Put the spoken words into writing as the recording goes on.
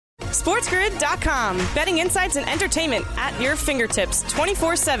SportsGrid.com. Betting insights and entertainment at your fingertips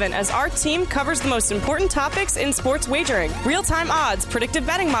 24/7 as our team covers the most important topics in sports wagering. Real-time odds, predictive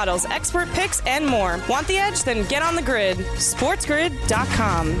betting models, expert picks, and more. Want the edge? Then get on the grid.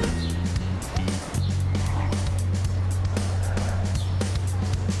 SportsGrid.com.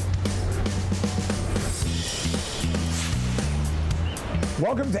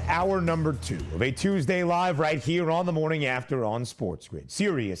 Welcome to hour number 2 of a Tuesday Live right here on the morning after on Sports Grid.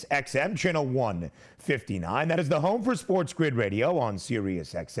 Sirius XM, channel 159. That is the home for Sports Grid Radio on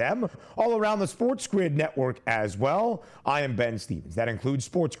Sirius XM. All around the Sports Grid network as well. I am Ben Stevens. That includes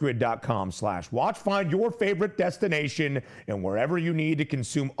sportsgrid.com/watch. Find your favorite destination and wherever you need to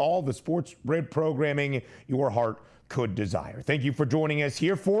consume all the Sports Grid programming your heart could desire. Thank you for joining us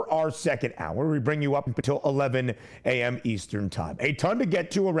here for our second hour. We bring you up until 11 a.m. Eastern time. A ton to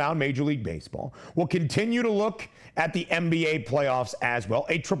get to around Major League Baseball. We'll continue to look at the NBA playoffs as well.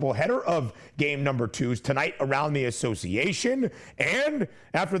 A triple header of game number 2s tonight around the association. And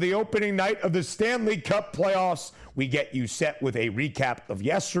after the opening night of the Stanley Cup Playoffs, we get you set with a recap of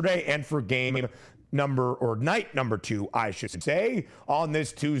yesterday and for night number 2, I should say, on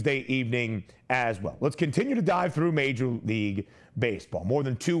this Tuesday evening as well. Let's continue to dive through Major League Baseball. More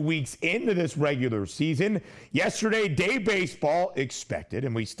than 2 weeks into this regular season. Yesterday, day baseball expected,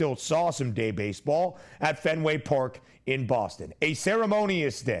 and we still saw some day baseball at Fenway Park in Boston. A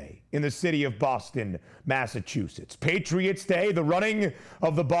ceremonious day in the city of Boston, Massachusetts. Patriots Day, the running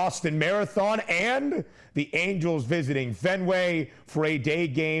of the Boston Marathon, and the Angels visiting Fenway for a day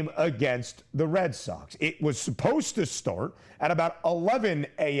game against the Red Sox. It was supposed to start at about 11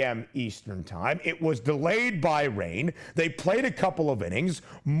 a.m. Eastern time. It was delayed by rain. They played a couple of innings,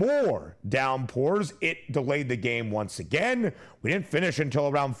 more downpours. It delayed the game once again. We didn't finish until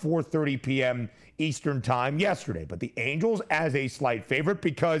around 4:30 p.m. Eastern time yesterday. But the Angels, as a slight favorite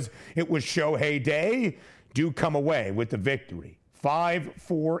because it was Shohei Day, do come away with the victory.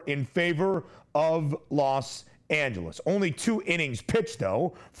 5-4 in favor of Los Angeles. Only 2 innings pitched,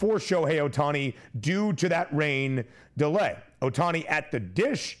 though, for Shohei Ohtani due to that rain delay. Ohtani at the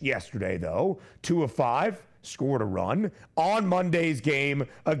dish yesterday, though, 2 of 5, scored a run on Monday's game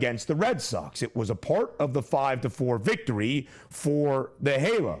against the Red Sox. It was a part of the 5-4 victory for the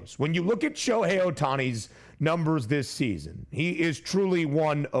Halos. When you look at Shohei Ohtani's numbers this season, he is truly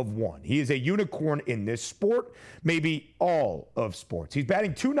one of one. He is a unicorn in this sport, maybe all of sports. He's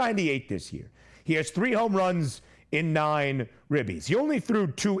batting .298 this year. He has 3 home runs in 9 ribbies. He only threw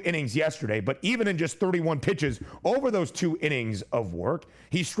 2 innings yesterday, but even in just 31 pitches over those 2 innings of work,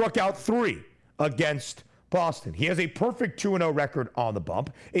 he struck out 3 against Boston. He has a perfect 2-0 record on the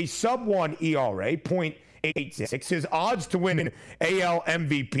bump, a sub-1 ERA, .86. His odds to win an AL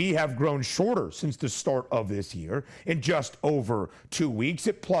MVP have grown shorter since the start of this year in just over 2 weeks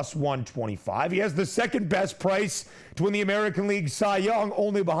at +125. He has the second best price to win the American League Cy Young,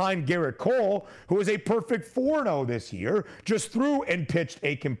 only behind Garrett Cole, who is a perfect 4-0 this year, just threw and pitched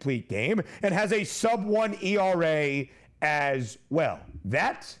a complete game, and has a sub-1 ERA as well.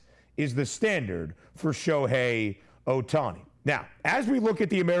 That is the standard for Shohei Ohtani. Now, as we look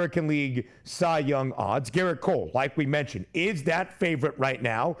at the American League Cy Young odds, Garrett Cole, like we mentioned, is that favorite right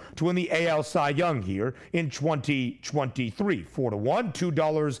now to win the AL Cy Young here in 2023. 4-1,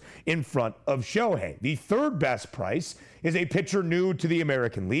 $2 in front of Shohei. The third best price is a pitcher new to the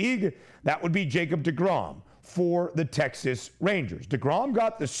American League. That would be Jacob deGrom for the Texas Rangers. deGrom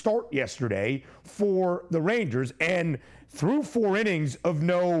got the start yesterday for the Rangers and threw 4 innings of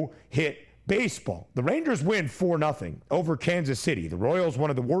no-hit baseball. The Rangers win 4-0 over Kansas City. The Royals, one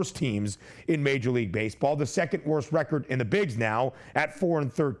of the worst teams in Major League Baseball, the second worst record in the Bigs now at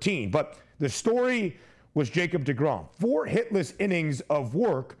 4-13. But the story was Jacob deGrom. 4 hitless innings of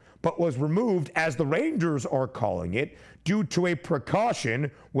work, but was removed, as the Rangers are calling it, due to a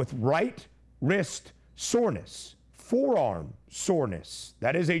precaution with right wrist soreness. Forearm soreness.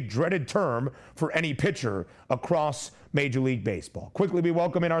 That is a dreaded term for any pitcher across Major League Baseball. Quickly, we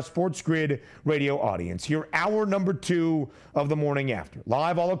welcome in our Sports Grid radio audience. Here, hour number 2 of the morning after.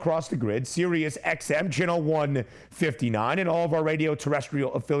 Live all across the grid, Sirius XM, channel 159, and all of our radio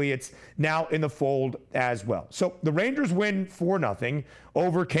terrestrial affiliates now in the fold as well. So the Rangers win 4-0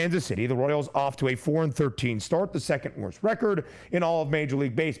 over Kansas City. The Royals off to a 4-13 start, the second worst record in all of Major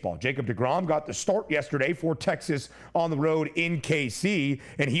League Baseball. Jacob deGrom got the start yesterday for Texas on the road in KC,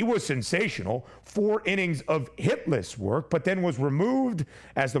 and he was sensational. 4 innings of hitless work, but then was removed,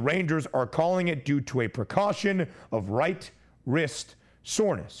 as the Rangers are calling it, due to a precaution of right wrist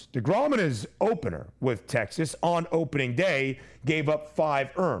soreness. deGrom in his opener with Texas on opening day gave up 5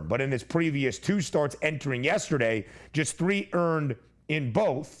 earned, but in his previous 2 starts entering yesterday, just 3 earned in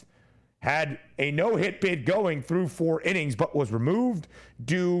both. had a no-hit bid going through 4 innings, but was removed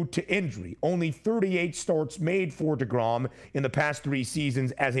due to injury. Only 38 starts made for DeGrom in the past 3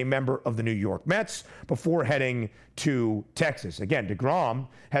 seasons as a member of the New York Mets before heading to Texas. Again, DeGrom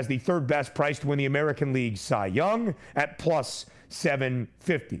has the 3rd best price to win the American League Cy Young at plus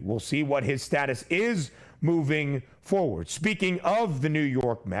 750. We'll see what his status is moving forward. Speaking of the New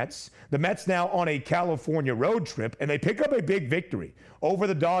York Mets, the Mets now on a California road trip, and they pick up a big victory over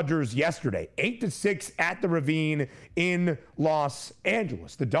the Dodgers yesterday, 8-6 at the Ravine in Los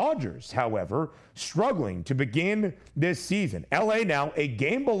Angeles. The Dodgers, however, struggling to begin this season. LA now a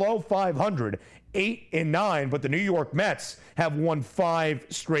game below 500, 8-9, but the New York Mets have won 5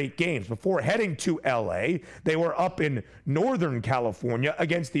 straight games. Before heading to LA, they were up in Northern California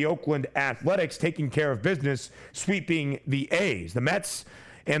against the Oakland Athletics, taking care of business, sweeping the A's. The Mets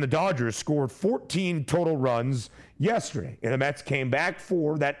and the Dodgers scored 14 total runs yesterday, and the Mets came back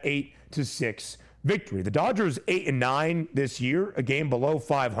for that 8-6 victory. The Dodgers 8-9 this year, a game below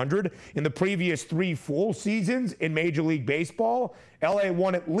 500. In the previous 3 full seasons in Major League Baseball, LA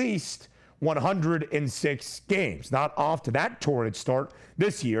won at least 106 games. Not off to that torrid start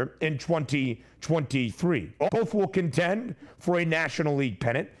this year in 2023. Both will contend for a National League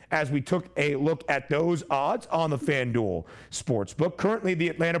pennant as we took a look at those odds on the FanDuel Sportsbook. Currently, the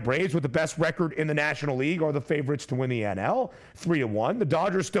Atlanta Braves, with the best record in the National League, are the favorites to win the NL, 3-1. The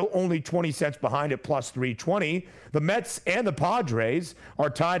Dodgers still only 20 cents behind at plus 320. The Mets and the Padres are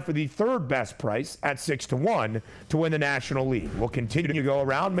tied for the 3rd best price at 6-1 to win the National League. We'll continue to go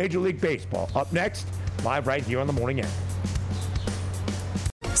around Major League Baseball. Up next, live right here on the Morning After.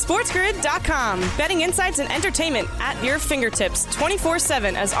 SportsGrid.com. Betting insights and entertainment at your fingertips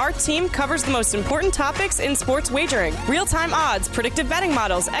 24/7 as our team covers the most important topics in sports wagering. Real-time odds, predictive betting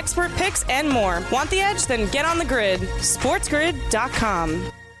models, expert picks, and more. Want the edge? Then get on the grid.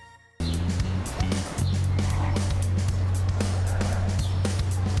 SportsGrid.com.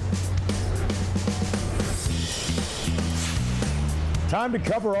 Time to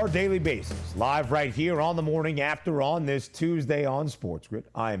cover our daily basis. Live right here on the Morning After on this Tuesday on Sports Grid.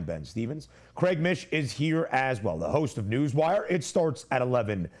 I am Ben Stevens. Craig Mish is here as well, the host of Newswire. It starts at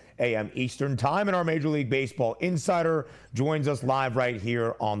 11 a.m. Eastern Time, and our Major League Baseball insider joins us live right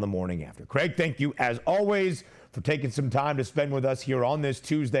here on the Morning After. Craig, thank you as always for taking some time to spend with us here on this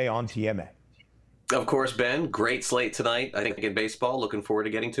Tuesday on TMA. Of course, Ben. Great slate tonight, I think, in baseball. Looking forward to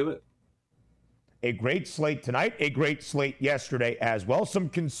getting to it. A great slate tonight, a great slate yesterday as well. Some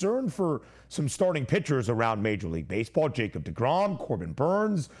concern for some starting pitchers around Major League Baseball. Jacob deGrom, Corbin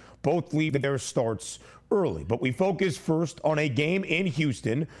Burns, both leave their starts early. But we focus first on a game in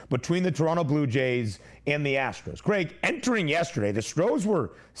Houston between the Toronto Blue Jays and the Astros. Craig, entering yesterday, the Stros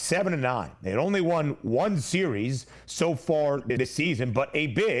were 7-9. They had only won 1 series so far this season, but a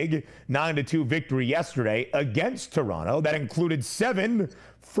big 9-2 victory yesterday against Toronto that included 7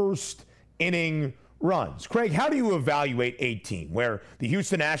 first-inning runs. Craig, how do you evaluate a team where the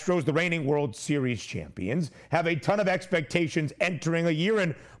Houston Astros, the reigning World Series champions, have a ton of expectations entering a year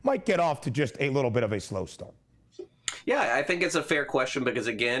and might get off to just a little bit of a slow start? Yeah, I think it's a fair question because,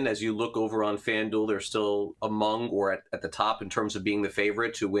 again, as you look over on FanDuel, they're still among or at the top in terms of being the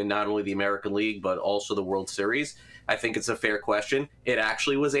favorite to win not only the American League, but also the World Series. I think it's a fair question. It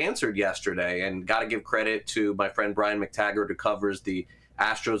actually was answered yesterday, and got to give credit to my friend Brian McTaggart, who covers the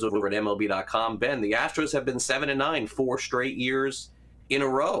Astros over at MLB.com. Ben, the Astros have been 7-9 4 straight years in a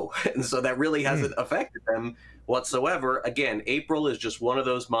row. And so that really hasn't affected them whatsoever. Again, April is just one of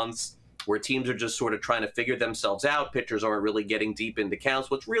those months where teams are just sort of trying to figure themselves out. Pitchers aren't really getting deep into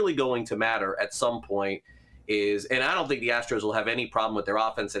counts. What's really going to matter at some point is, and I don't think the Astros will have any problem with their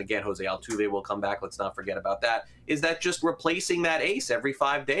offense, and again, Jose Altuve will come back, let's not forget about that, is that just replacing that ace every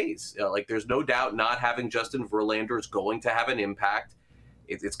 5 days. Like, there's no doubt not having Justin Verlander is going to have an impact.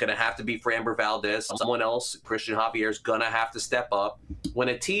 It's going to have to be Framber Valdez. Someone else, Christian Javier, is going to have to step up. When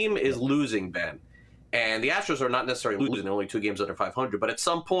a team is losing, Ben, and the Astros are not necessarily losing, they're only 2 games under 500, but at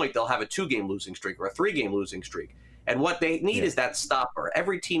some point they'll have a 2-game losing streak or a 3-game losing streak. And what they need is that stopper.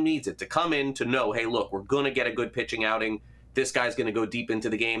 Every team needs it to come in to know, hey, look, we're going to get a good pitching outing. This guy's going to go deep into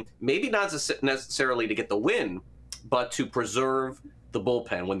the game. Maybe not necessarily to get the win, but to preserve the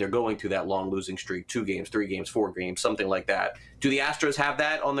bullpen when they're going through that long losing streak, 2 games, 3 games, 4 games, something like that. Do the Astros have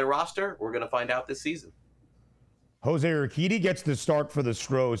that on their roster? We're going to find out this season. Jose Urquidy gets the start for the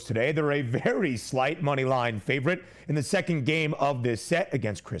Stros today. They're a very slight money line favorite in the second game of this set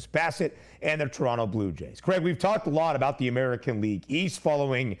against Chris Bassett and the Toronto Blue Jays. Craig, we've talked a lot about the American League East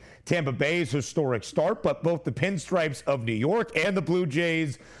following Tampa Bay's historic start, but both the Pinstripes of New York and the Blue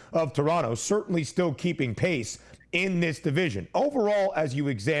Jays of Toronto certainly still keeping pace in this division. Overall, as you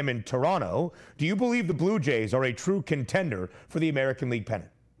examine Toronto, do you believe the Blue Jays are a true contender for the American League pennant?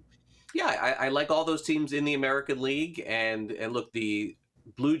 Yeah, I like all those teams in the American League. And look, the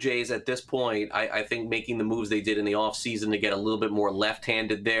Blue Jays at this point, I think making the moves they did in the offseason to get a little bit more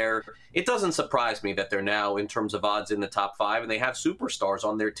left-handed there, it doesn't surprise me that they're now, in terms of odds, in the top 5, and they have superstars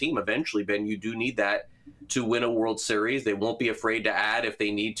on their team. Eventually, Ben, you do need that to win a World Series. They won't be afraid to add if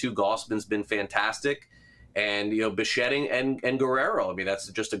they need to. Gossman's been fantastic. And, Bichette and Guerrero, I mean, that's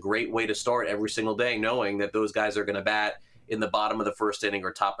just a great way to start every single day, knowing that those guys are going to bat in the bottom of the first inning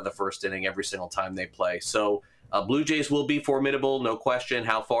or top of the first inning every single time they play. So Blue Jays will be formidable, no question.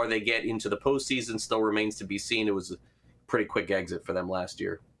 How far they get into the postseason still remains to be seen. It was a pretty quick exit for them last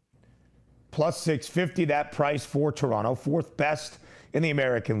year. Plus 650, that price for Toronto, 4th best in the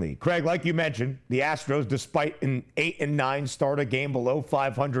American League. Craig, like you mentioned, the Astros, despite an 8-9 start, a game below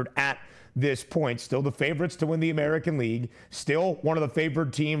 500 at this point, still the favorites to win the American League, still one of the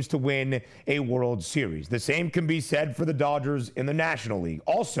favored teams to win a World Series. The same can be said for the Dodgers in the National League.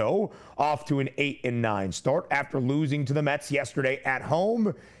 Also off to an 8-9 start after losing to the Mets yesterday at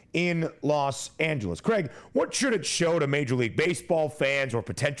home in Los Angeles. Craig, what should it show to Major League Baseball fans or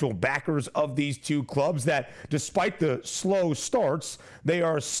potential backers of these two clubs that despite the slow starts, they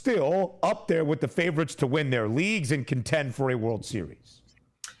are still up there with the favorites to win their leagues and contend for a World Series?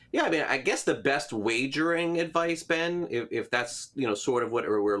 Yeah, I mean, I guess the best wagering advice, Ben, if that's, sort of what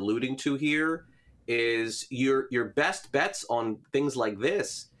we're alluding to here, is your best bets on things like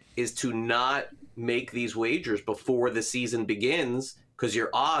this is to not make these wagers before the season begins, because your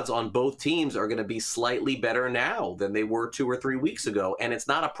odds on both teams are going to be slightly better now than they were 2 or 3 weeks ago. And it's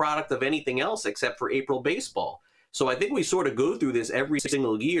not a product of anything else except for April baseball. So I think we sort of go through this every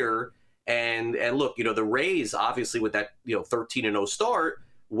single year. And look, the Rays, obviously with that 13-0 start,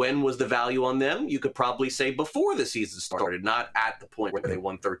 when was the value on them? You could probably say before the season started, not at the point where they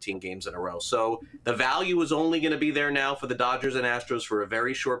won 13 games in a row. So the value is only going to be there now for the Dodgers and Astros for a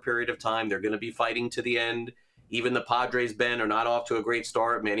very short period of time. They're going to be fighting to the end. Even the Padres, Ben, are not off to a great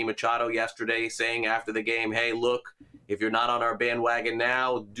start. Manny Machado yesterday saying after the game, hey, look, if you're not on our bandwagon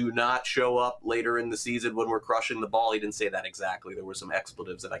now, do not show up later in the season when we're crushing the ball. He didn't say that exactly. There were some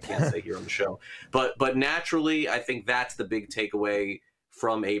expletives that I can't say here on the show. But naturally, I think that's the big takeaway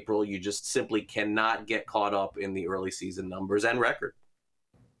from April. You just simply cannot get caught up in the early season numbers and record.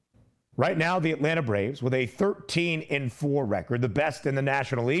 Right now, the Atlanta Braves, with a 13-4 record, the best in the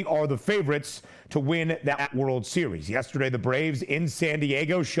National League, are the favorites to win that World Series. Yesterday, the Braves in San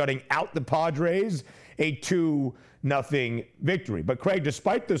Diego shutting out the Padres, a 2-0 victory. But Craig,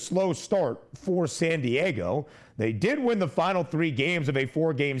 despite the slow start for San Diego, they did win the final 3 games of a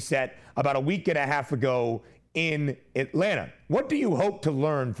 4-game set about a week and a half ago in Atlanta. What do you hope to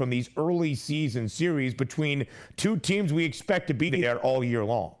learn from these early season series between two teams we expect to be there all year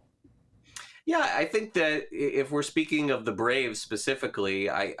long? Yeah, I think that if we're speaking of the Braves specifically,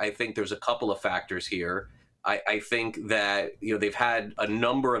 I think there's a couple of factors here. I think that, they've had a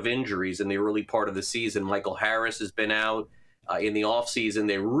number of injuries in the early part of the season. Michael Harris has been out. In the offseason,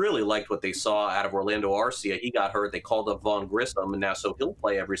 they really liked what they saw out of Orlando Arcia. He got hurt. They called up Vaughn Grissom, and now so he'll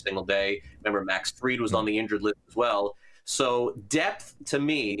play every single day. Remember, Max Fried was on the injured list as well. So depth, to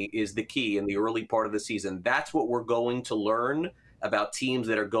me, is the key in the early part of the season. That's what we're going to learn about teams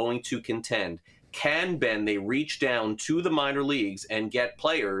that are going to contend. Can, Ben, they reach down to the minor leagues and get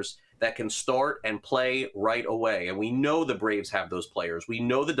players that can start and play right away? And we know the Braves have those players. We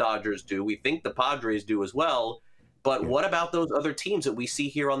know the Dodgers do. We think the Padres do as well. But what about those other teams that we see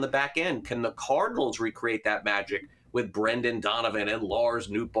here on the back end? Can the Cardinals recreate that magic with Brendan Donovan and Lars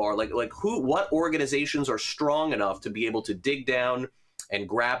Nootbaar? What organizations are strong enough to be able to dig down and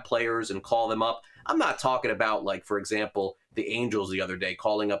grab players and call them up? I'm not talking about, for example, the Angels the other day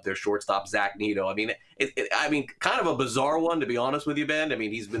calling up their shortstop, Zach Neto. I mean, kind of a bizarre one, to be honest with you, Ben. I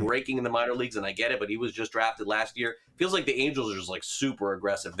mean, he's been raking in the minor leagues, and I get it, but he was just drafted last year. Feels like the Angels are just, super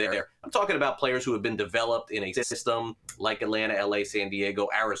aggressive there. I'm talking about players who have been developed in a system like Atlanta, LA, San Diego.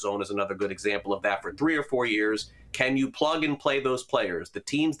 Arizona is another good example of that for 3 or 4 years. Can you plug and play those players? The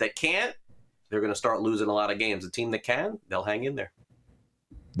teams that can't, they're going to start losing a lot of games. The team that can, they'll hang in there.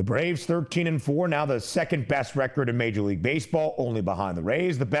 The Braves 13-4, now the second best record in Major League Baseball, only behind the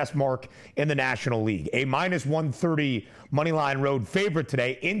Rays, the best mark in the National League. A -130 Moneyline Road favorite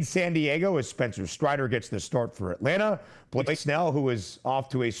today in San Diego as Spencer Strider gets the start for Atlanta. Blake Snell, who is off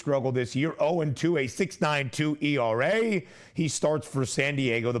to a struggle this year, 0-2, a 6.92 ERA. He starts for San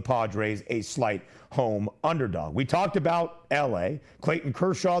Diego, the Padres, a slight home underdog. We talked about LA. Clayton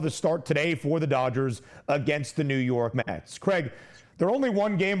Kershaw, the start today for the Dodgers against the New York Mets. Craig, They're only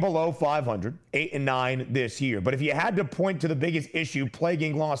one game below 500, 8-9 this year. But if you had to point to the biggest issue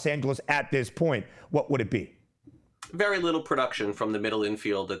plaguing Los Angeles at this point, what would it be? Very little production from the middle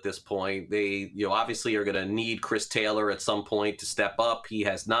infield at this point. They, obviously are going to need Chris Taylor at some point to step up. He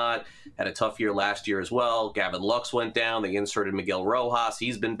has not. Had a tough year last year as well. Gavin Lux went down. They inserted Miguel Rojas.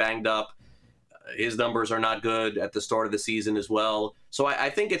 He's been banged up. His numbers are not good at the start of the season as well. So I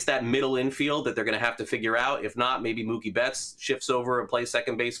think it's that middle infield that they're going to have to figure out. If not, maybe Mookie Betts shifts over and plays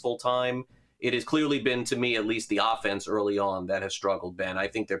second base full time. It has clearly been, to me, at least the offense early on that has struggled, Ben. I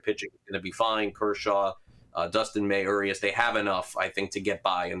think their pitching is going to be fine. Kershaw, Dustin May, Urias, they have enough, I think, to get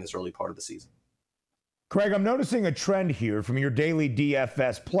by in this early part of the season. Craig, I'm noticing a trend here from your daily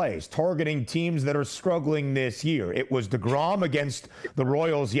DFS plays, targeting teams that are struggling this year. It was DeGrom against the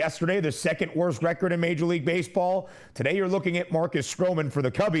Royals yesterday, the second worst record in Major League Baseball. Today you're looking at Marcus Stroman for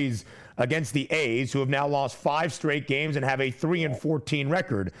the Cubbies against the A's, who have now lost 5 straight games and have a 3-14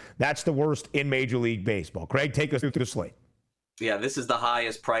 record. That's the worst in Major League Baseball. Craig, take us through the slate. Yeah, this is the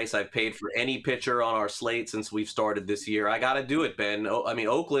highest price I've paid for any pitcher on our slate since we've started this year. I got to do it, Ben. I mean,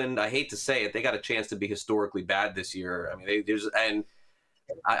 Oakland, I hate to say it, they got a chance to be historically bad this year. I mean,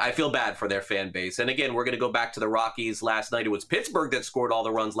 I feel bad for their fan base. And again, we're going to go back to the Rockies last night. It was Pittsburgh that scored all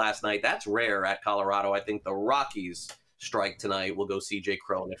the runs last night. That's rare at Colorado. I think the Rockies strike tonight. We'll go CJ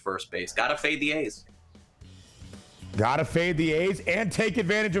Cron at first base. Got to fade the A's. Got to fade the A's and take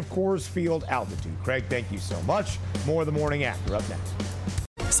advantage of Coors Field altitude. Craig, thank you so much. More of the morning after. Up next.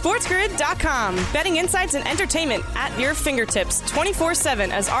 SportsGrid.com. Betting insights and entertainment at your fingertips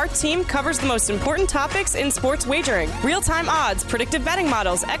 24/7 as our team covers the most important topics in sports wagering. Real-time odds, predictive betting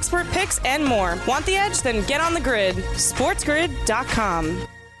models, expert picks, and more. Want the edge? Then get on the grid. SportsGrid.com.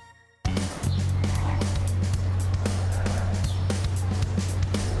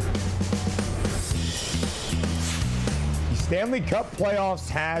 Stanley Cup Playoffs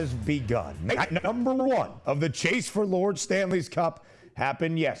has begun. Night number 1 of the chase for Lord Stanley's Cup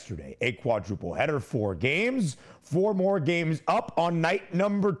happened yesterday. A quadruple header, 4 games, 4 more games up on night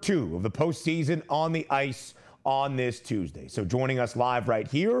number 2 of the postseason on the ice on this Tuesday. So joining us live right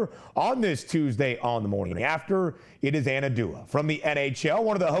here on this Tuesday on the morning after, it is Anna Dua from the NHL,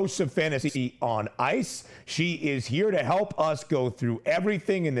 one of the hosts of Fantasy on Ice. She is here to help us go through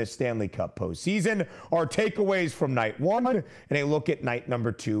everything in this Stanley Cup postseason, our takeaways from night 1, and a look at night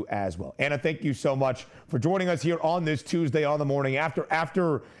number 2 as well. Anna, thank you so much for joining us here on this Tuesday on the morning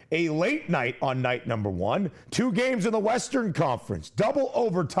after a late night on night number 1. 2 games in the Western Conference, double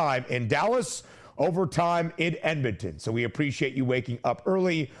overtime in Dallas, overtime in Edmonton. So we appreciate you waking up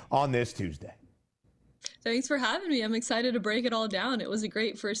early on this Tuesday. Thanks for having me. I'm excited to break it all down. It was a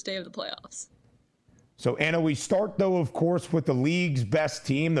great first day of the playoffs. So, Anna, we start, though, of course, with the league's best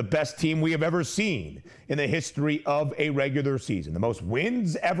team, the best team we have ever seen in the history of a regular season. The most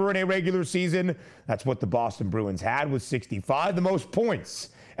wins ever in a regular season. That's what the Boston Bruins had with 65. The most points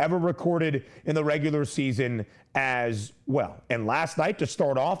ever recorded in the regular season as well. And last night, to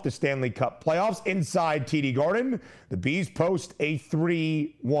start off the Stanley Cup playoffs inside TD Garden, the Bees post a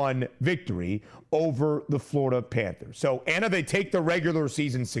 3-1 victory over the Florida Panthers. So, Anna, they take the regular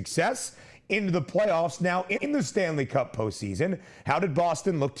season success into the playoffs now in the Stanley Cup postseason. How did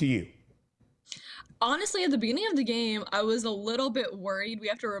Boston look to you? Honestly, at the beginning of the game, I was a little bit worried. We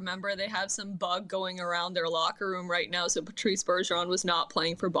have to remember they have some bug going around their locker room right now. So Patrice Bergeron was not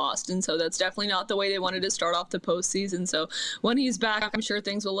playing for Boston. So that's definitely not the way they wanted to start off the postseason. So when he's back, I'm sure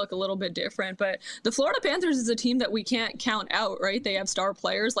things will look a little bit different. But the Florida Panthers is a team that we can't count out, right? They have star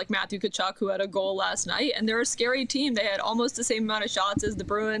players like Matthew Tkachuk, who had a goal last night. And they're a scary team. They had almost the same amount of shots as the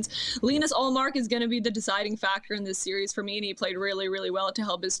Bruins. Linus Ullmark is going to be the deciding factor in this series for me. And he played really, really well to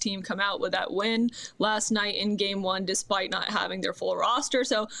help his team come out with that win last night in game 1, despite not having their full roster.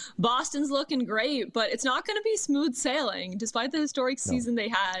 So Boston's looking great, but it's not going to be smooth sailing. Despite the historic season they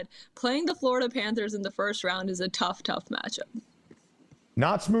had, playing the Florida Panthers in the first round is a tough matchup.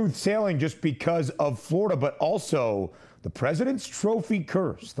 Not smooth sailing just because of Florida, but also the President's Trophy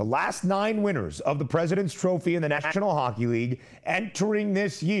curse. The last 9 winners of the President's Trophy in the National Hockey League entering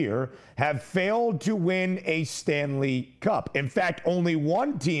this year have failed to win a Stanley Cup. In fact, only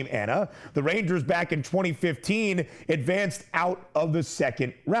one team, Anna, the Rangers back in 2015, advanced out of the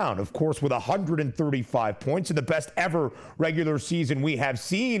second round. Of course, with 135 points in the best ever regular season we have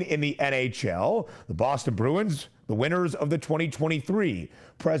seen in the NHL, the Boston Bruins, the winners of the 2023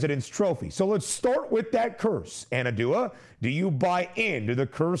 President's Trophy. So let's start with that curse. Anna Dua, do you buy into the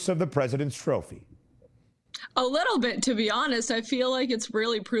curse of the President's Trophy? A little bit, to be honest. I feel like it's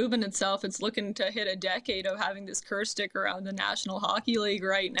really proven itself. It's looking to hit a decade of having this curse stick around the National Hockey League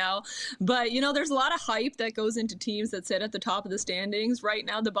right now. But, there's a lot of hype that goes into teams that sit at the top of the standings. Right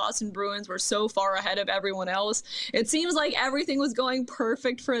now, the Boston Bruins were so far ahead of everyone else. It seems like everything was going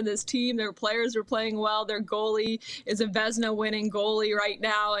perfect for this team. Their players were playing well. Their goalie is a Vezina winning goalie right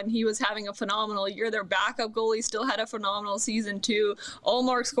now, and he was having a phenomenal year. Their backup goalie still had a phenomenal season, too.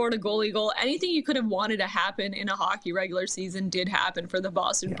 Ullmark scored a goalie goal. Anything you could have wanted to happen in a hockey regular season did happen for the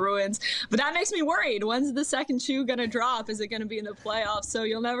Boston Bruins. But that makes me worried. When's the second shoe going to drop? Is it going to be in the playoffs? So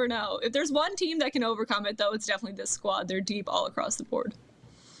you'll never know. If there's one team that can overcome it, though, it's definitely this squad. They're deep all across the board.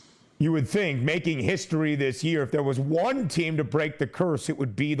 You would think, making history this year, if there was one team to break the curse, it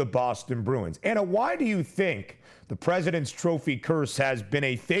would be the Boston Bruins. Anna, why do you think the President's Trophy curse has been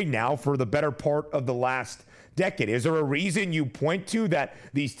a thing now for the better part of the last decade? Is there a reason you point to that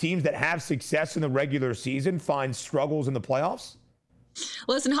these teams that have success in the regular season find struggles in the playoffs?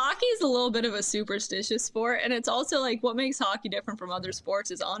 Listen, hockey is a little bit of a superstitious sport, and it's also like what makes hockey different from other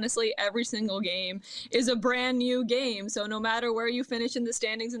sports is honestly every single game is a brand new game. So no matter where you finish in the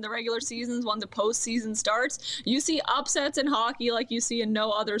standings in the regular seasons, when the postseason starts, you see upsets in hockey like you see in no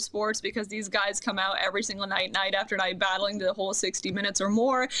other sports because these guys come out every single night after night, battling the whole 60 minutes or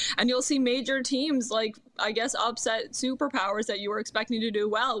more, and you'll see major teams like, I guess, upset superpowers that you were expecting to do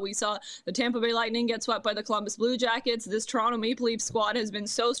well. We saw the Tampa Bay Lightning get swept by the Columbus Blue Jackets. This Toronto Maple Leafs squad has been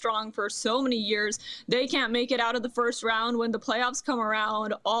so strong for so many years. They can't make it out of the first round. When the playoffs come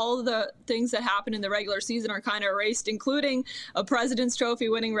around, all the things that happen in the regular season are kind of erased, including a President's Trophy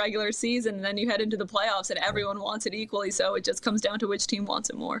winning regular season. And then you head into the playoffs and everyone wants it equally. So it just comes down to which team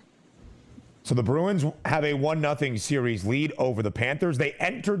wants it more. So the Bruins have a 1-0 series lead over the Panthers. They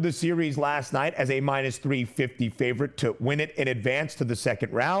entered the series last night as a -350 favorite to win it in advance to the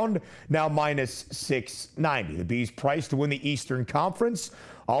second round. Now -690. The Bees priced to win the Eastern Conference,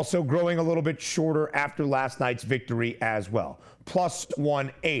 also growing a little bit shorter after last night's victory as well.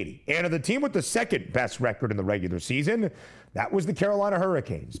 +180. And the team with the second best record in the regular season, that was the Carolina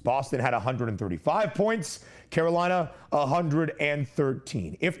Hurricanes. Boston had 135 points. Carolina,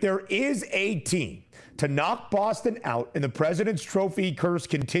 113. If there is a team to knock Boston out and the President's Trophy curse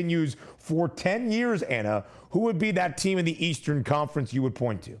continues for 10 years, Anna, who would be that team in the Eastern Conference you would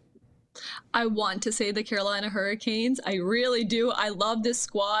point to? I want to say the Carolina Hurricanes. I really do. I love this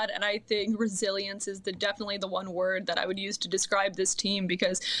squad, and I think resilience is definitely the one word that I would use to describe this team,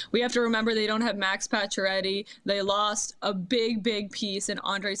 because we have to remember they don't have Max Pacioretty. They lost a big piece in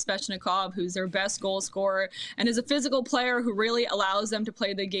Andrei Svechnikov, who's their best goal scorer, and is a physical player who really allows them to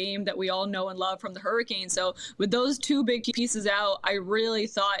play the game that we all know and love from the Hurricanes. So with those two big pieces out, I really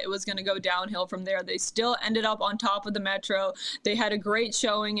thought it was going to go downhill from there. They still ended up on top of the Metro. They had a great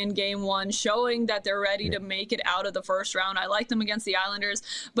showing in Game 1, showing that they're ready to make it out of the first round. I like them against the Islanders,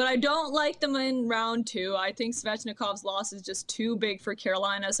 but I don't like them in round 2. I think Svechnikov's loss is just too big for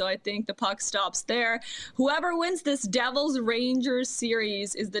Carolina, so I think the puck stops there. Whoever wins this Devils-Rangers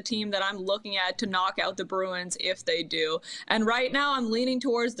series is the team that I'm looking at to knock out the Bruins if they do. And right now I'm leaning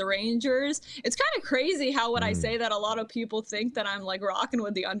towards the Rangers. It's kind of crazy how when I say that, a lot of people think that I'm like rocking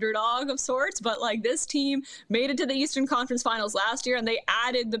with the underdog of sorts, but like this team made it to the Eastern Conference Finals last year, and they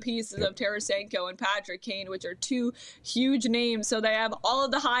added the pieces of Tarasenko and Patrick Kane, which are two huge names. So they have all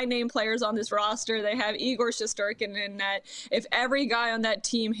of the high name players on this roster. They have Igor Shesterkin in net. If every guy on that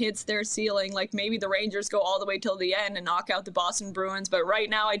team hits their ceiling, like maybe the Rangers go all the way till the end and knock out the Boston Bruins. But right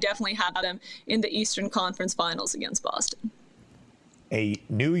now I definitely have them in the Eastern Conference Finals against Boston. A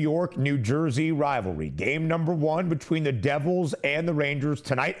New York, New Jersey rivalry. Game number 1 between the Devils and the Rangers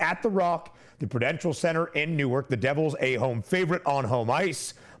tonight at the Rock, the Prudential Center in Newark. The Devils a home favorite on home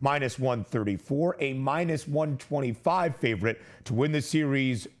ice, -134, a -125 favorite to win the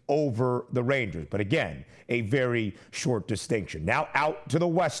series over the Rangers. But again, a very short distinction. Now out to the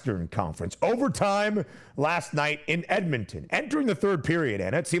Western Conference. Overtime last night in Edmonton. Entering the third period,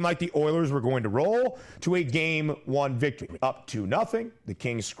 and it seemed like the Oilers were going to roll to a Game 1 victory. Up 2-0. The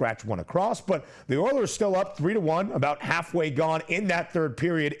Kings scratch one across, but the Oilers still up 3-1, about halfway gone in that third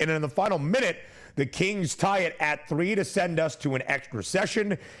period. And in the final minute, the Kings tie it at 3 to send us to an extra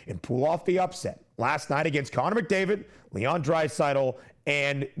session and pull off the upset last night against Connor McDavid, Leon Draisaitl,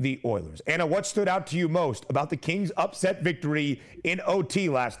 and the Oilers. Anna, what stood out to you most about the Kings' upset victory in OT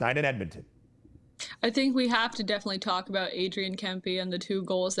last night in Edmonton? I think we have to definitely talk about Adrian Kempe and the 2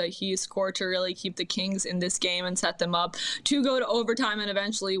 goals that he scored to really keep the Kings in this game and set them up to go to overtime and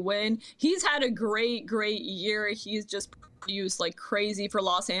eventually win. He's had a great year. He's just used like crazy for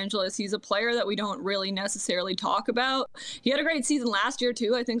Los Angeles. He's a player that we don't really necessarily talk about. He had a great season last year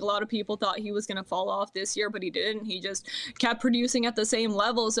too. I think a lot of people thought he was going to fall off this year, but he didn't. He just kept producing at the same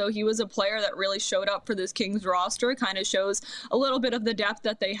level. So he was a player that really showed up for this Kings roster. Kind of shows a little bit of the depth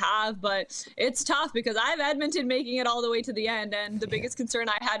that they have, but it's tough because I have Edmonton making it all the way to the end. And the biggest concern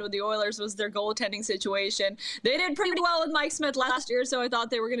I had with the Oilers was their goaltending situation. They did pretty well with Mike Smith last year, so I thought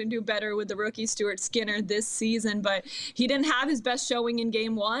they were going to do better with the rookie Stuart Skinner this season, but he didn't have his best showing in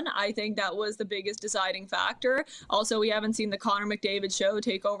game one. I think that was the biggest deciding factor. Also, we haven't seen the Connor McDavid show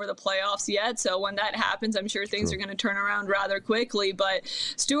take over the playoffs yet, so when that happens, I'm sure things are going to turn around rather quickly, but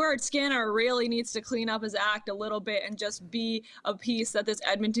Stuart Skinner really needs to clean up his act a little bit and just be a piece that this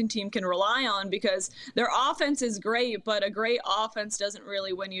Edmonton team can rely on, because their offense is great, but a great offense doesn't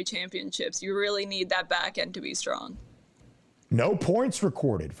really win you championships. You really need that back end to be strong. No points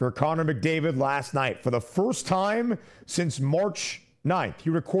recorded for Connor McDavid last night. For the first time since March 9th, he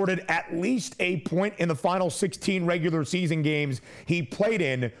recorded at least a point in the final 16 regular season games he played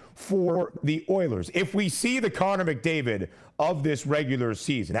in for the Oilers. If we see the Connor McDavid of this regular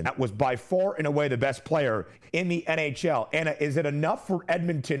season, that was by far and away the best player in the NHL. Anna, is it enough for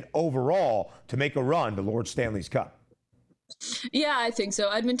Edmonton overall to make a run to Lord Stanley's Cup? Yeah, I think so.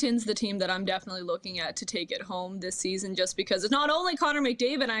 Edmonton's the team that I'm definitely looking at to take it home this season, just because it's not only Connor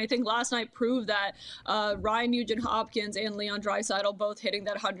McDavid, and I think last night proved that Ryan Nugent-Hopkins and Leon Draisaitl both hitting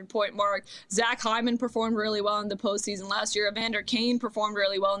that 100-point mark. Zach Hyman performed really well in the postseason last year. Evander Kane performed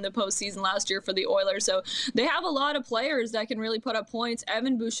really well in the postseason last year for the Oilers. So they have a lot of players that can really put up points.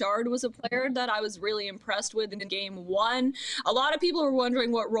 Evan Bouchard was a player that I was really impressed with in game one. A lot of people were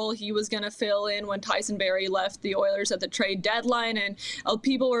wondering what role he was going to fill in when Tyson Barrie left the Oilers at the trade deadline, and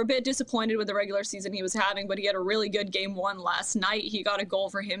people were a bit disappointed with the regular season he was having, but he had a really good game one last night. He got a goal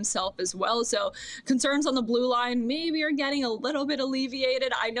for himself as well, so concerns on the blue line maybe are getting a little bit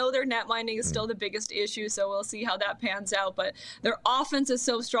alleviated. I know their net minding is still the biggest issue, so we'll see how that pans out, but their offense is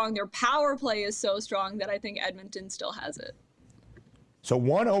so strong, their power play is so strong that I think Edmonton still has it. So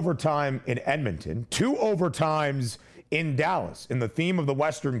 1 overtime in Edmonton, 2 overtimes in Dallas. In the theme of the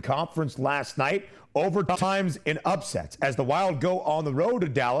Western Conference last night, overtimes and upsets as the Wild go on the road to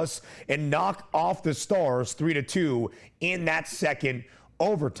Dallas and knock off the Stars 3-2 in that second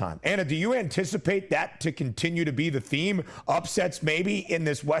overtime. Anna, do you anticipate that to continue to be the theme? Upsets maybe in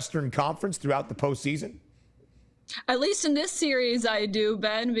this Western Conference throughout the postseason? At least in this series I do,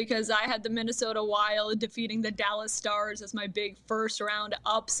 Ben, because I had the Minnesota Wild defeating the Dallas Stars as my big first round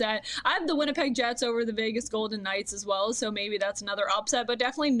upset. I have the Winnipeg Jets over the Vegas Golden Knights as well, so maybe that's another upset, but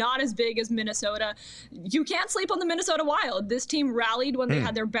definitely not as big as Minnesota. You can't sleep on the Minnesota Wild. This team rallied when they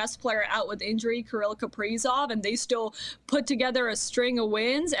had their best player out with injury, Kirill Kaprizov, and they still put together a string of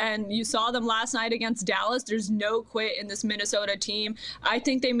wins, and you saw them last night against Dallas. There's no quit in this Minnesota team. I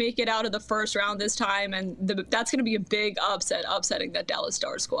think they make it out of the first round this time, and that's going to be a big upset, upsetting that Dallas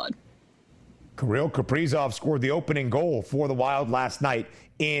Stars squad. Kirill Kaprizov scored the opening goal for the Wild last night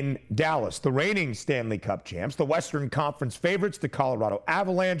in Dallas. The reigning Stanley Cup champs, the Western Conference favorites, the Colorado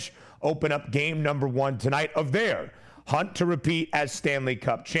Avalanche, open up game number 1 tonight of their hunt to repeat as Stanley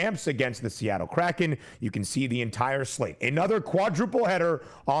Cup champs against the Seattle Kraken. You can see the entire slate. Another quadruple header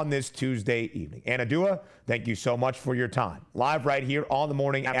on this Tuesday evening. Anna Dua, thank you so much for your time. Live right here on the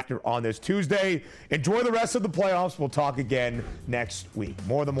morning after on this Tuesday. Enjoy the rest of the playoffs. We'll talk again next week.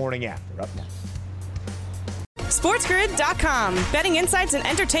 More the morning after. Up next. SportsGrid.com. Betting insights and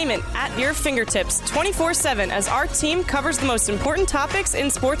entertainment at your fingertips 24/7 as our team covers the most important topics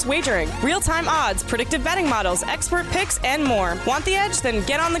in sports wagering. Real-time odds, predictive betting models, expert picks, and more. Want the edge? Then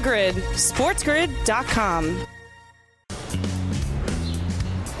get on the grid. SportsGrid.com.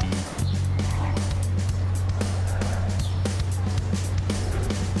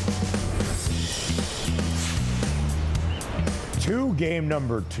 Two game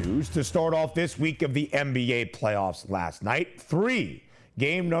number 2s to start off this week of the NBA playoffs last night. 3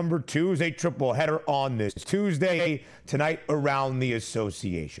 game number 2s, a triple header on this Tuesday tonight around the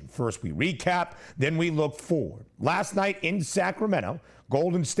association. First we recap, then we look forward. Last night in Sacramento,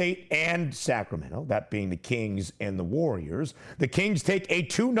 Golden State and Sacramento, that being the Kings and the Warriors. The Kings take a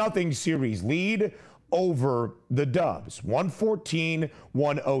 2-0 series lead over the Dubs,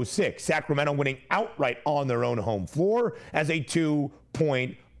 114-106. Sacramento winning outright on their own home floor as a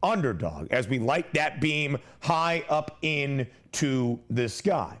 2-point underdog, as we light that beam high up into the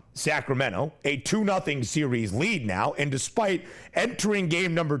sky. Sacramento, a 2-0 series lead now, and despite entering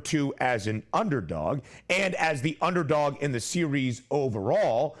game number 2 as an underdog and as the underdog in the series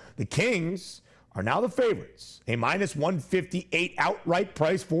overall, the Kings are now the favorites. A minus 158 outright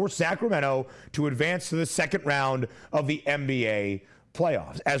price for Sacramento to advance to the second round of the NBA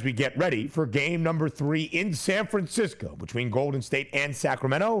playoffs as we get ready for game number 3 in San Francisco between Golden State and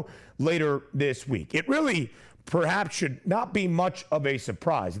Sacramento later this week. It really perhaps should not be much of a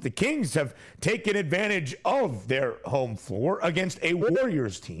surprise that the Kings have taken advantage of their home floor against a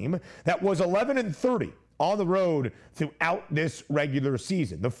Warriors team that was 11-30 on the road throughout this regular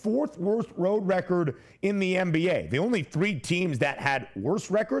season. The 4th worst road record in the NBA. The only 3 teams that had worse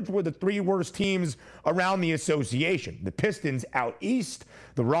records were the 3 worst teams around the association. The Pistons out east,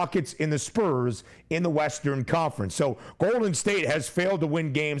 the Rockets and the Spurs in the Western Conference. So Golden State has failed to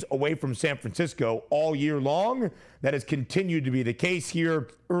win games away from San Francisco all year long. That has continued to be the case here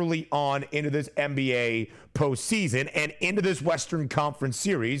early on into this NBA postseason and into this Western Conference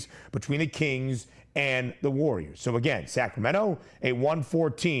series between the Kings and the Warriors. So again, Sacramento, a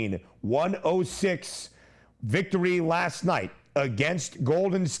 114-106 victory last night against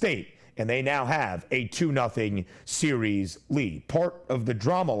Golden State, and they now have a 2-0 series lead. Part of the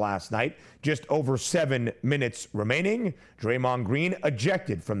drama last night, just over 7 minutes remaining, Draymond Green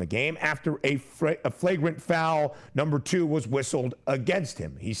ejected from the game after a flagrant foul. Number 2 was whistled against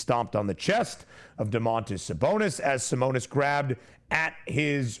him. He stomped on the chest of Domantas Sabonis as Sabonis grabbed at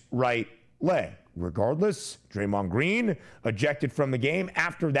his right leg. Regardless, Draymond Green ejected from the game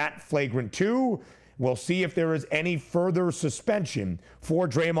after that flagrant 2. We'll see if there is any further suspension for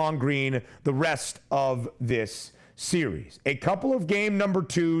Draymond Green the rest of this series. A couple of game number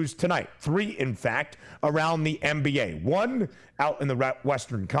 2s tonight, 3 in fact, around the NBA. One out in the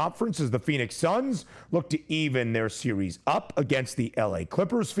Western Conference as the Phoenix Suns look to even their series up against the LA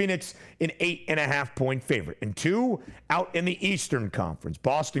Clippers. Phoenix an 8.5-point favorite. And 2 out in the Eastern Conference.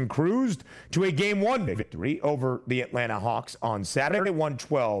 Boston cruised to a game 1 victory over the Atlanta Hawks on Saturday,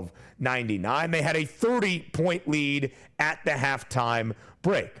 112-99. They had a 30-point lead at the halftime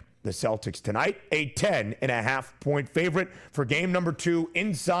break. The Celtics tonight, a 10.5-point favorite for game number 2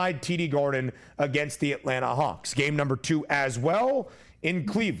 inside TD Garden against the Atlanta Hawks. Game number 2 as well in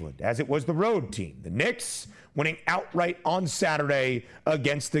Cleveland, as it was the road team. The Knicks winning outright on Saturday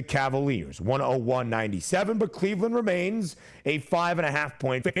against the Cavaliers, 101-97, but Cleveland remains a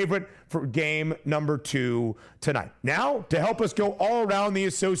 5.5-point favorite for game number 2 tonight. Now, to help us go all around the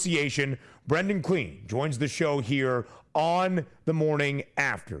association, Brendon Kleen joins the show here on the morning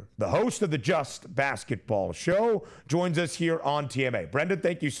after. The host of the Just Basketball Show joins us here on TMA. Brendon,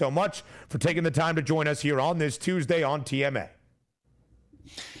 thank you so much for taking the time to join us here on this Tuesday on TMA.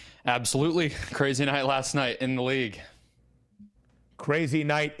 Absolutely. Crazy night last night in the league. Crazy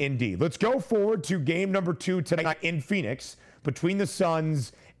night indeed. Let's go forward to game number 2 tonight in Phoenix between the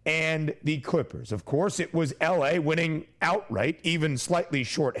Suns and the Clippers. Of course, it was LA winning outright, even slightly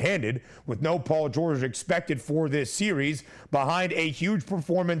shorthanded, with no Paul George expected for this series, behind a huge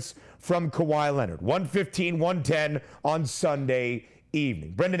performance from Kawhi Leonard. 115-110 on Sunday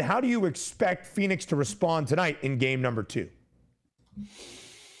evening. Brendon, how do you expect Phoenix to respond tonight in game number 2?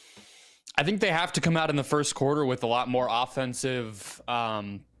 I think they have to come out in the first quarter with a lot more offensive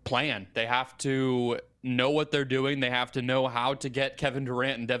plan. They have to know what they're doing. They have to know how to get Kevin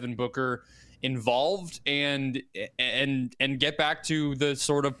Durant and Devin Booker involved and get back to the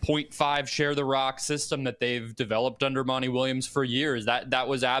sort of 0.5 share the rock system that they've developed under Monty Williams for years. That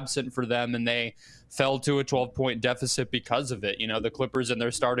was absent for them, and they fell to a 12-point deficit because of it. You know, the Clippers and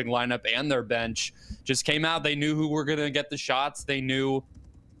their starting lineup and their bench just came out. They knew who were going to get the shots. They knew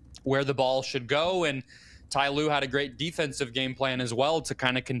where the ball should go, and Ty Lue had a great defensive game plan as well to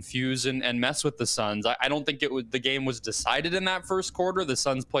kind of confuse and mess with the Suns. I don't think the game was decided in that first quarter. The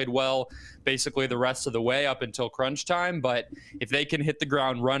Suns played well basically the rest of the way up until crunch time, but if they can hit the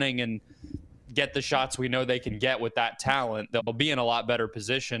ground running and get the shots we know they can get with that talent, they'll be in a lot better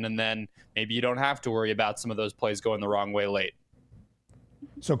position, and then maybe you don't have to worry about some of those plays going the wrong way late.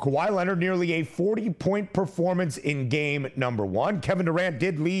 So Kawhi Leonard, nearly a 40-point performance in game number 1. Kevin Durant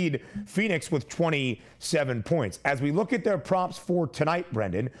did lead Phoenix with 27 points. As we look at their props for tonight,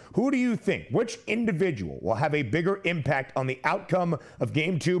 Brendon, who do you think, which individual will have a bigger impact on the outcome of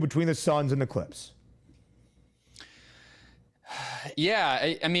game 2 between the Suns and the Clips?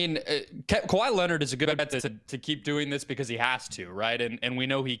 Yeah, I mean, Kawhi Leonard is a good bet to keep doing this because he has to, right? And we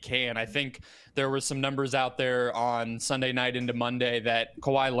know he can. I think there were some numbers out there on Sunday night into Monday that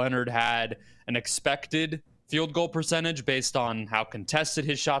Kawhi Leonard had an expected field goal percentage based on how contested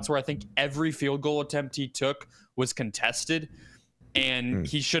his shots were. I think every field goal attempt he took was contested, and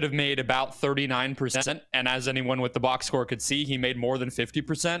he should have made about 39%. And as anyone with the box score could see, he made more than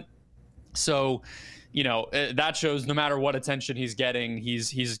 50%. So, that shows no matter what attention he's getting,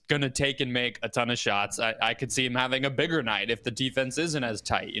 he's going to take and make a ton of shots. I could see him having a bigger night if the defense isn't as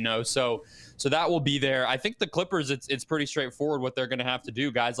tight, so that will be there. I think the Clippers, it's pretty straightforward what they're going to have to do.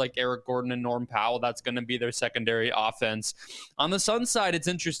 Guys like Eric Gordon and Norm Powell, that's going to be their secondary offense. On the Suns side, it's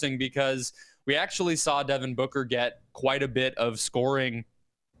interesting because we actually saw Devin Booker get quite a bit of scoring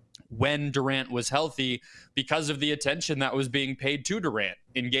when Durant was healthy because of the attention that was being paid to Durant.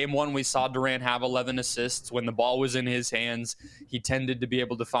 In game one, we saw Durant have 11 assists. When the ball was in his hands, he tended to be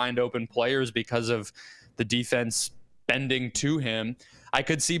able to find open players because of the defense bending to him. I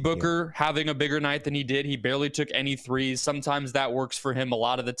could see Booker having a bigger night than he did. He barely took any threes. Sometimes that works for him. A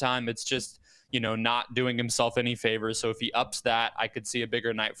lot of the time, it's just not doing himself any favors. So if he ups that, I could see a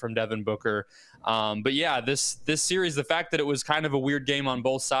bigger night from Devin Booker. But yeah, this series, the fact that it was kind of a weird game on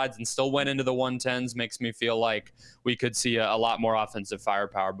both sides and still went into the 110s makes me feel like we could see a lot more offensive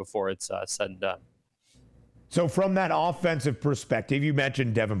firepower before it's said and done. So from that offensive perspective, you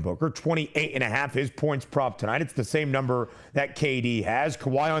mentioned Devin Booker, 28.5 his points prop tonight. It's the same number that KD has.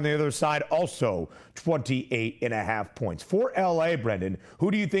 Kawhi on the other side, also 28.5 points. For LA, Brendon,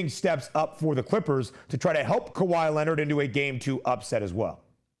 who do you think steps up for the Clippers to try to help Kawhi Leonard into a Game 2 upset as well?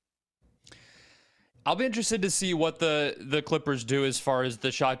 I'll be interested to see what the Clippers do as far as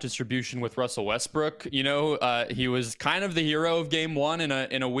the shot distribution with Russell Westbrook. He was kind of the hero of game one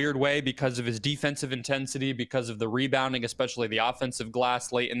in a weird way because of his defensive intensity, because of the rebounding, especially the offensive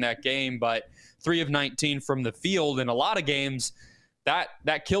glass late in that game. But 3 of 19 from the field in a lot of games,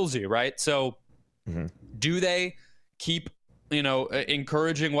 that kills you, right? So do they keep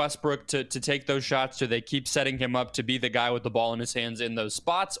encouraging Westbrook to take those shots? Do they keep setting him up to be the guy with the ball in his hands in those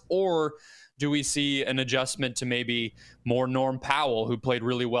spots? Or do we see an adjustment to maybe more Norm Powell, who played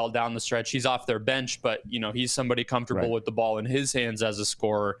really well down the stretch? He's off their bench, but he's somebody comfortable with the ball in his hands as a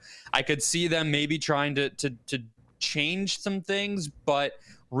scorer. I could see them maybe trying to change some things, but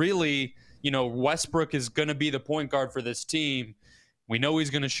really, Westbrook is going to be the point guard for this team. We know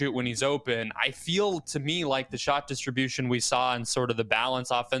he's going to shoot when he's open. I feel to me like the shot distribution we saw and sort of the balance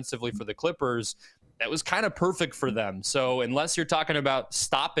offensively for the Clippers, that was kind of perfect for them. So unless you're talking about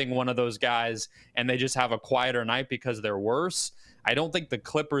stopping one of those guys and they just have a quieter night because they're worse, I don't think the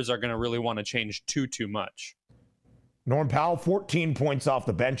Clippers are going to really want to change too much. Norm Powell, 14 points off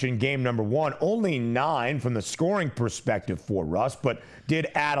the bench in game number 1. Only 9 from the scoring perspective for Russ, but did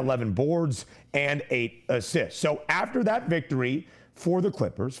add 11 boards and 8 assists. So after that victory for the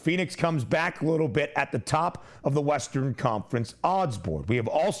Clippers, Phoenix comes back a little bit at the top of the Western Conference odds board. We have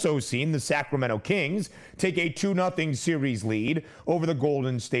also seen the Sacramento Kings take a 2-0 series lead over the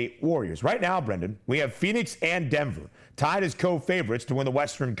Golden State Warriors. Right now, Brendon, we have Phoenix and Denver tied as co-favorites to win the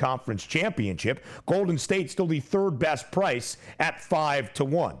Western Conference Championship. Golden State still the third best price at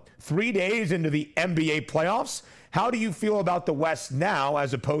 5-1. 3 days into the NBA playoffs, how do you feel about the West now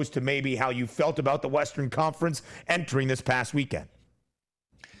as opposed to maybe how you felt about the Western Conference entering this past weekend?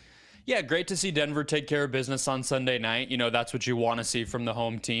 Yeah, great to see Denver take care of business on Sunday night. That's what you want to see from the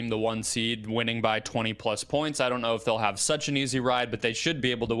home team, the 1 seed, winning by 20-plus points. I don't know if they'll have such an easy ride, but they should be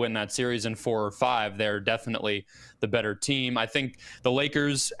able to win that series in 4 or 5. They're definitely the better team. I think the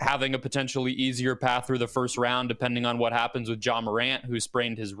Lakers having a potentially easier path through the first round, depending on what happens with Ja Morant, who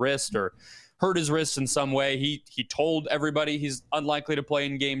sprained his wrist or hurt his wrist in some way. He told everybody he's unlikely to play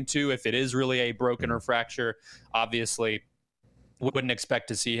in game 2 if it is really a broken or fracture. Obviously, wouldn't expect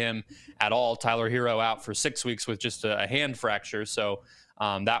to see him at all. Tyler Hero out for 6 weeks with just a hand fracture. So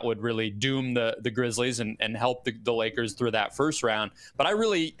that would really doom the Grizzlies and help the Lakers through that first round. But I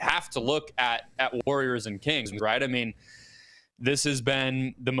really have to look at Warriors and Kings, right? I mean, this has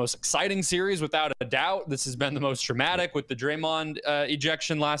been the most exciting series without a doubt. This has been the most dramatic with the Draymond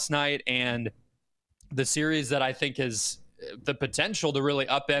ejection last night, and the series that I think has the potential to really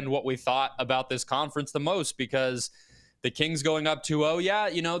upend what we thought about this conference the most, because the Kings going up 2-0,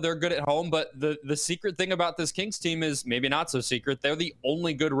 yeah, they're good at home, but the secret thing about this Kings team is maybe not so secret. They're the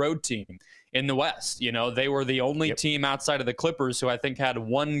only good road team in the West. They were the only team outside of the Clippers who I think had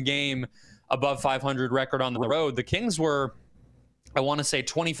 1 game above 500 record on the road. The Kings were, I want to say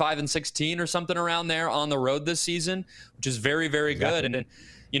 25-16 or something around there on the road this season, which is very, very good. And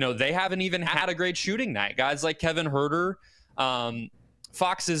they haven't even had a great shooting night. Guys like Kevin Huerter,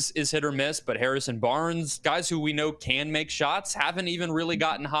 Fox is hit or miss, but Harrison Barnes, guys who we know can make shots, haven't even really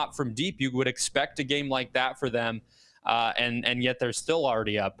gotten hot from deep. You would expect a game like that for them, and yet they're still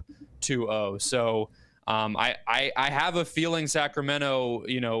already up 2-0. So I have a feeling Sacramento,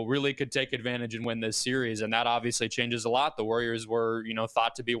 really could take advantage and win this series, and that obviously changes a lot. The Warriors were,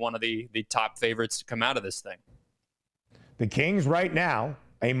 thought to be one of the top favorites to come out of this thing. The Kings right now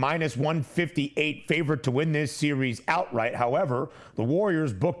a minus 158 favorite to win this series outright. However, the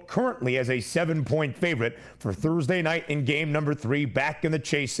Warriors booked currently as a 7-point favorite for Thursday night in game number 3 back in the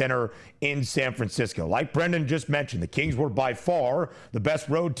Chase Center in San Francisco. Like Brendon just mentioned, the Kings were by far the best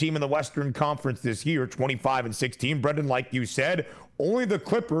road team in the Western Conference this year, 25-16. Brendon, like you said, only the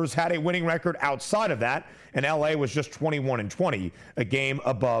Clippers had a winning record outside of that, and LA was just 21-20, a game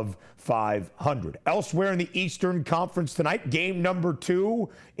above 500. Elsewhere in the Eastern Conference tonight, game number 2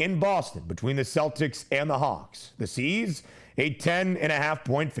 in Boston between the Celtics and the Hawks. The Seas, a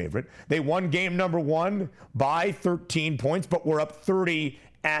 10.5-point favorite. They won game number 1 by 13 points, but were up 30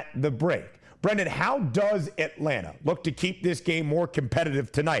 at the break. Brendon, how does Atlanta look to keep this game more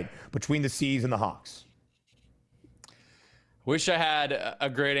competitive tonight between the Seas and the Hawks? Wish I had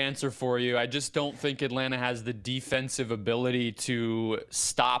a great answer for you. I just don't think Atlanta has the defensive ability to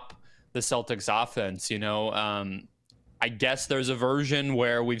stop the Celtics offense. I guess there's a version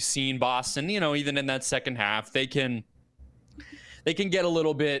where we've seen Boston, even in that second half, they can get a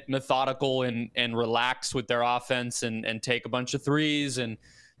little bit methodical and relax with their offense and take a bunch of threes and,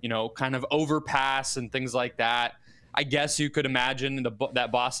 kind of overpass and things like that. I guess you could imagine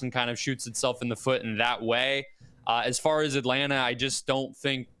that Boston kind of shoots itself in the foot in that way. As far as Atlanta, I just don't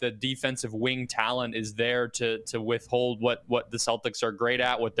think the defensive wing talent is there to withhold what the Celtics are great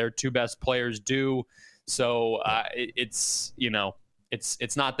at, what their 2 best players do. So it's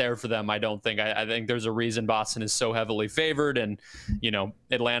not there for them, I don't think. I think there's a reason Boston is so heavily favored, and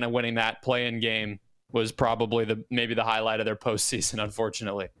Atlanta winning that play-in game was probably maybe the highlight of their postseason,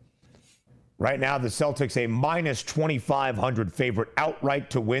 unfortunately. Right now, the Celtics a minus 2,500 favorite outright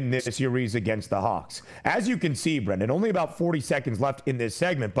to win this series against the Hawks. As you can see, Brendon, only about 40 seconds left in this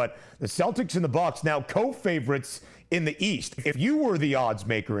segment, but the Celtics and the Bucks now co-favorites in the East. If you were the odds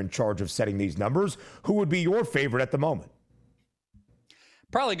maker in charge of setting these numbers, who would be your favorite at the moment?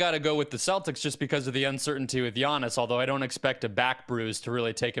 Probably got to go with the Celtics just because of the uncertainty with Giannis, although I don't expect a back bruise to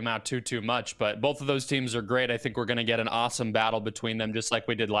really take him out too much. But both of those teams are great. I think we're going to get an awesome battle between them, just like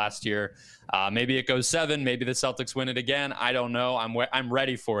we did last year. Maybe it goes 7. Maybe the Celtics win it again. I don't know. I'm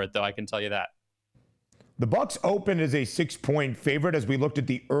ready for it, though. I can tell you that. The Bucks opened as a 6-point favorite as we looked at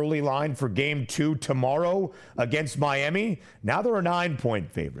the early line for game 2 tomorrow against Miami. Now they're a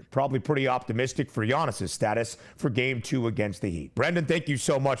 9-point favorite. Probably pretty optimistic for Giannis' status for game 2 against the Heat. Brendon, thank you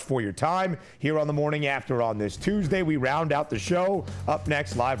so much for your time here on the Morning After on this Tuesday. We round out the show. Up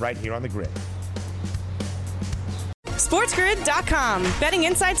next, live right here on the Grid. SportsGrid.com. Betting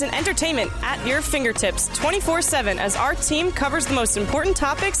insights and entertainment at your fingertips 24/7 as our team covers the most important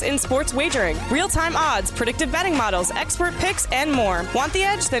topics in sports wagering. Real-time odds, predictive betting models, expert picks, and more. Want the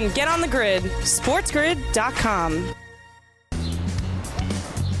edge? Then get on the grid. SportsGrid.com.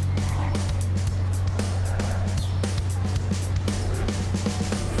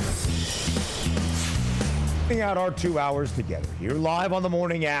 Out our 2 hours together here live on the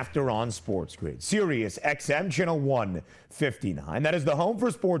Morning After on Sports Grid, Sirius XM channel 159. That is the home for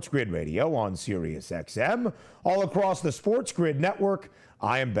Sports Grid Radio on Sirius XM, all across the Sports Grid network.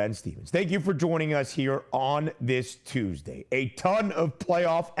 I am Ben Stevens. Thank you for joining us here on this Tuesday. A ton of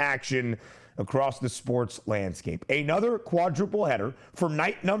playoff action across the sports landscape. Another quadruple header for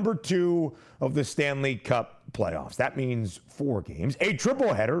night number 2 of the Stanley Cup Playoffs. That means 4 games. A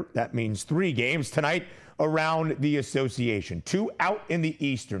triple header, that means 3 games tonight around the association. 2 out in the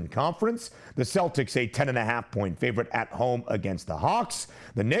Eastern Conference. The Celtics a 10.5-point favorite at home against the Hawks.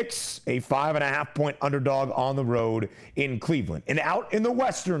 The Knicks a 5.5-point underdog on the road in Cleveland. And out in the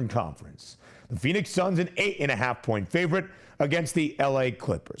Western Conference, the Phoenix Suns an 8.5-point favorite against the LA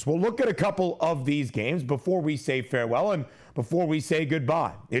Clippers. We'll look at a couple of these games before we say farewell and before we say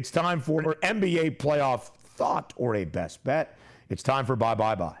goodbye. It's time for an NBA playoff thought or a best bet. It's time for bye,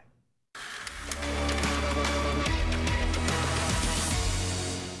 bye, bye.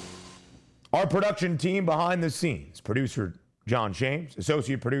 Our production team behind the scenes, producer John Shames,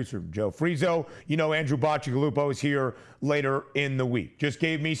 associate producer Joe Frieso. Andrew Bacigalupo is here later in the week. Just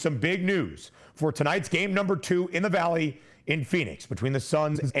gave me some big news for tonight's game number 2 in the Valley in Phoenix between the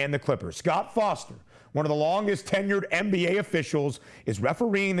Suns and the Clippers. Scott Foster, one of the longest tenured NBA officials, is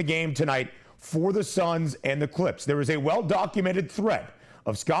refereeing the game tonight for the Suns and the Clips. There is a well-documented thread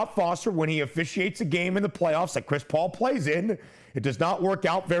of Scott Foster when he officiates a game in the playoffs that Chris Paul plays in. It does not work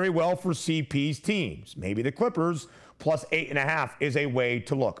out very well for CP's teams. Maybe the Clippers plus 8.5 is a way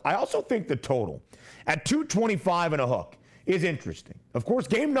to look. I also think the total at 225 and a hook is interesting. Of course,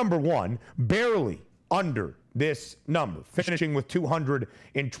 game number 1, barely under this number, finishing with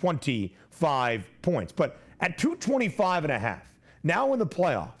 225 points. But at 225 and a half, now in the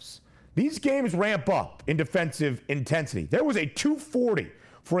playoffs, these games ramp up in defensive intensity. There was a 240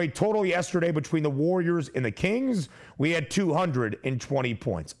 For a total yesterday between the Warriors and the Kings, we had 220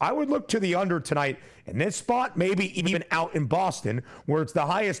 points. I would look to the under tonight in this spot, maybe even out in Boston, where it's the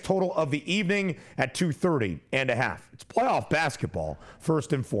highest total of the evening at 230.5. It's playoff basketball,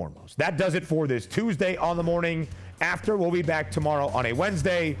 first and foremost. That does it for this Tuesday on the morning after. We'll be back tomorrow on a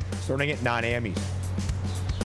Wednesday, starting at 9 a.m. Eastern.